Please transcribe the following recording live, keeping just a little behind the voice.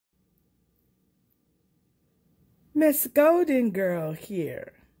Miss Golden Girl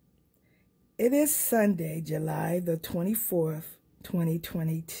here. It is Sunday, July the 24th,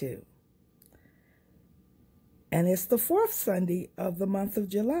 2022. And it's the fourth Sunday of the month of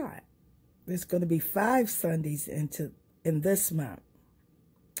July. There's going to be 5 Sundays in this month.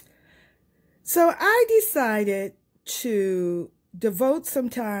 So I decided to devote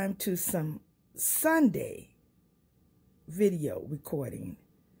some time to some Sunday video recording,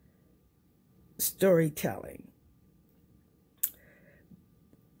 storytelling,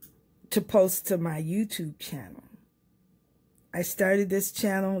 to post to my YouTube channel. I started this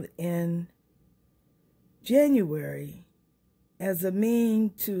channel in January as a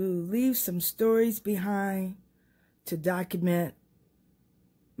means to leave some stories behind to document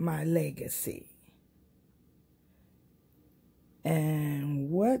my legacy. And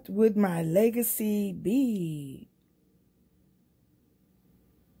what would my legacy be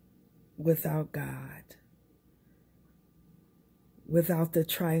without God? Without the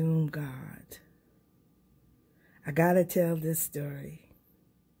triune God? I gotta tell this story.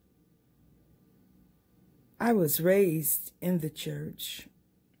 I was raised in the church,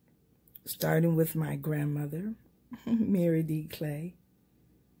 starting with my grandmother, Mary D. Clay.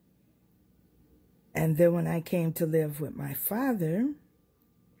 And then when I came to live with my father,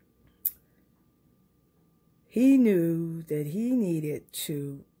 he knew that he needed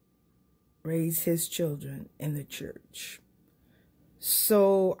to raise his children in the church.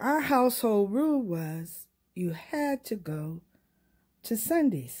 So our household rule was you had to go to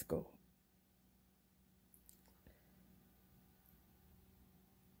Sunday school.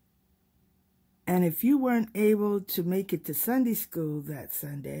 And if you weren't able to make it to Sunday school that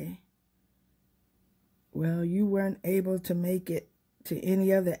Sunday, well, you weren't able to make it to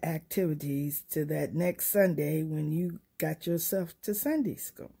any other activities to that next Sunday when you got yourself to Sunday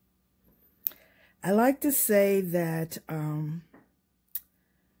school. I like to say that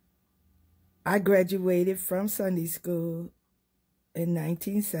I graduated from Sunday school in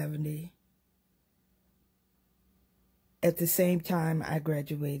 1970. At the same time, I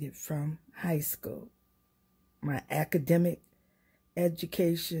graduated from high school, my academic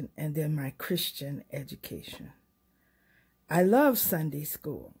education, and then my Christian education. I loved Sunday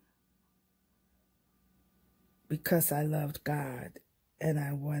school because I loved God and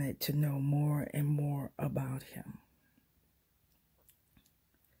I wanted to know more and more about Him.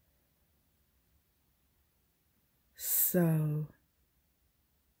 So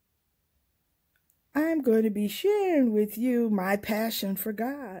I'm going to be sharing with you my passion for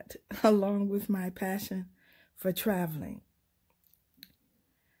God, along with my passion for traveling.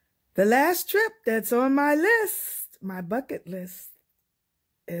 The last trip that's on my list, my bucket list,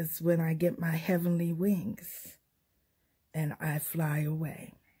 is when I get my heavenly wings and I fly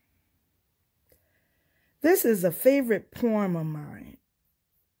away. This is a favorite poem of mine,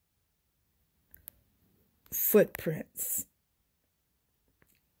 Footprints.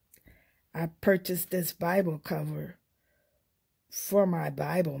 I purchased this Bible cover for my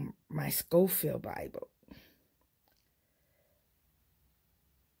Bible, my Schofield Bible.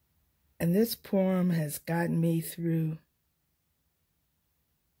 And this poem has gotten me through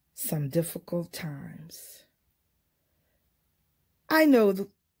some difficult times. I know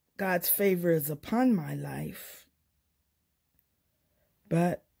God's favor is upon my life,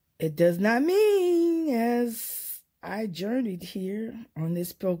 but it does not mean, as I journeyed here on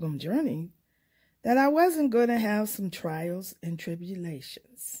this pilgrim journey, that I wasn't going to have some trials and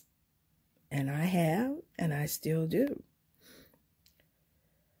tribulations. And I have, and I still do.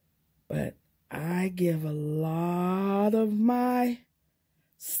 But I give a lot of my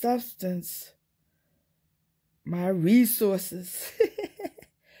substance, my resources,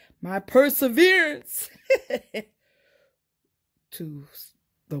 my perseverance to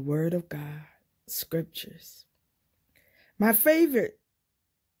the Word of God, Scriptures. My favorite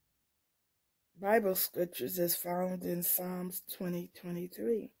Bible scriptures is found in Psalms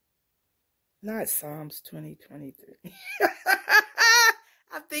 20:23. Not Psalms 20:23.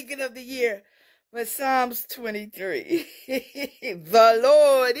 I'm thinking of the year, but Psalms 23. The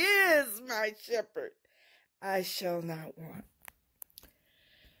Lord is my shepherd. I shall not want.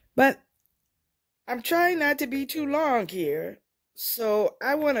 But I'm trying not to be too long here, so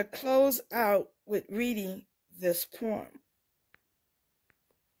I want to close out with reading this poem.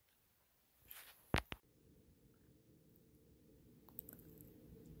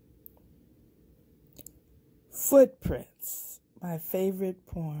 Footprints, my favorite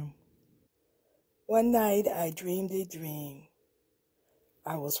poem. One night I dreamed a dream.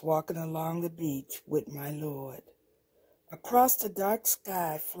 I was walking along the beach with my Lord. Across the dark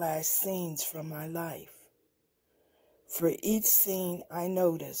sky flashed scenes from my life. For each scene I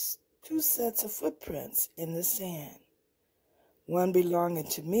noticed 2 sets of footprints in the sand, one belonging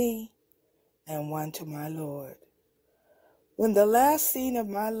to me and one to my Lord. When the last scene of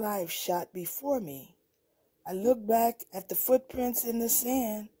my life shot before me, I looked back at the footprints in the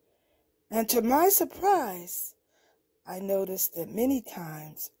sand, and to my surprise, I noticed that many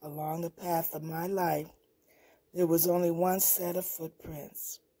times along the path of my life, there was only one set of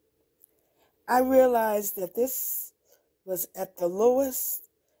footprints. I realized that this was at the lowest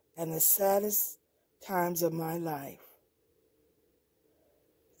and the saddest times of my life.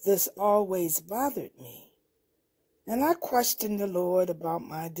 This always bothered me, and I questioned the Lord about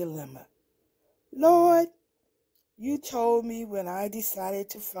my dilemma. Lord, you told me when I decided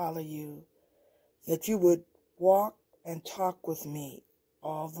to follow you that you would walk and talk with me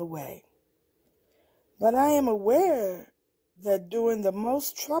all the way. But I am aware that during the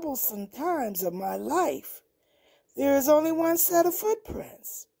most troublesome times of my life, there is only one set of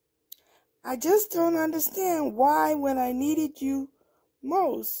footprints. I just don't understand why when I needed you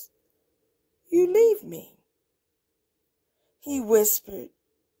most, you leave me. He whispered,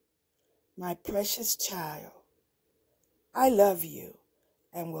 my precious child, I love you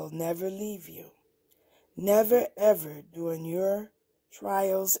and will never leave you. Never ever during your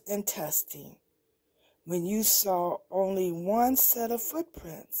trials and testing, when you saw only one set of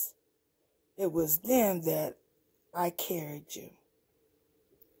footprints, it was then that I carried you.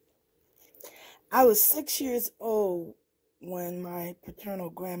 I was 6 years old when my paternal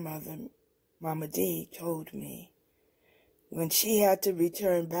grandmother, Mama D, told me when she had to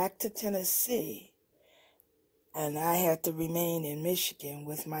return back to Tennessee and I had to remain in Michigan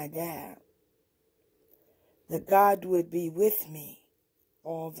with my dad, that God would be with me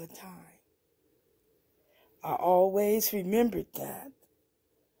all the time. I always remembered that.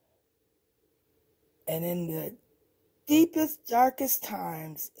 And in the deepest, darkest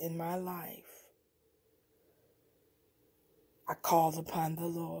times in my life, I called upon the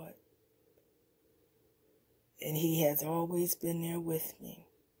Lord. And He has always been there with me.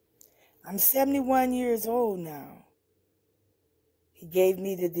 I'm 71 years old now. He gave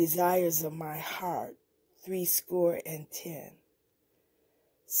me the desires of my heart, 70.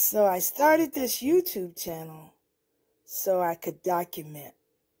 So I started this YouTube channel so I could document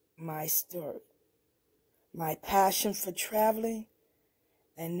my story, my passion for traveling,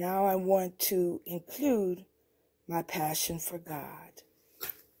 and now I want to include my passion for God.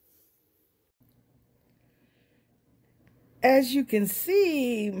 As you can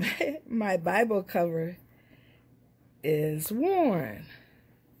see, my Bible cover is worn.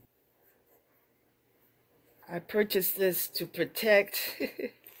 I purchased this to protect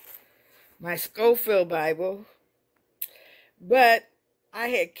my Schofield Bible, but I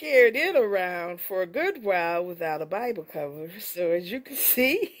had carried it around for a good while without a Bible cover. So as you can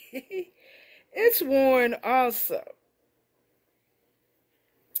see, it's worn also.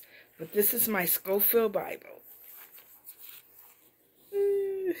 But this is my Schofield Bible.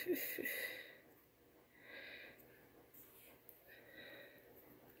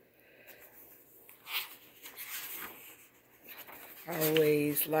 I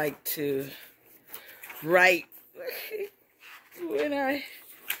always like to write when I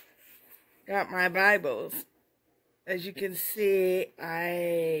got my Bibles. As you can see,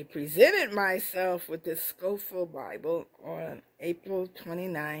 I presented myself with this Schofield Bible on April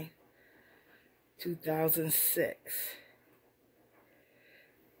 29, 2006.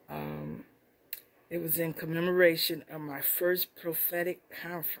 It was in commemoration of my first prophetic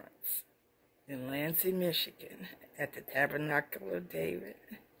conference in Lansing, Michigan, at the Tabernacle of David.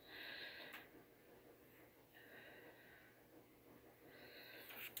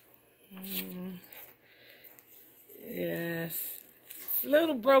 Yes, it's a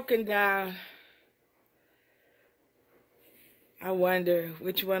little broken down. I wonder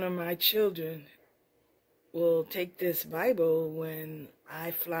which one of my children will take this Bible when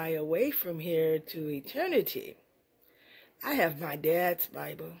I fly away from here to eternity. I have my dad's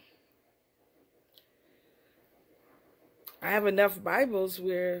Bible. I have enough Bibles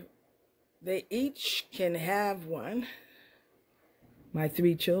where they each can have one. My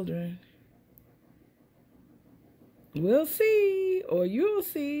 3 children. We'll see, or you'll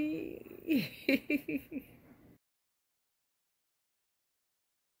see.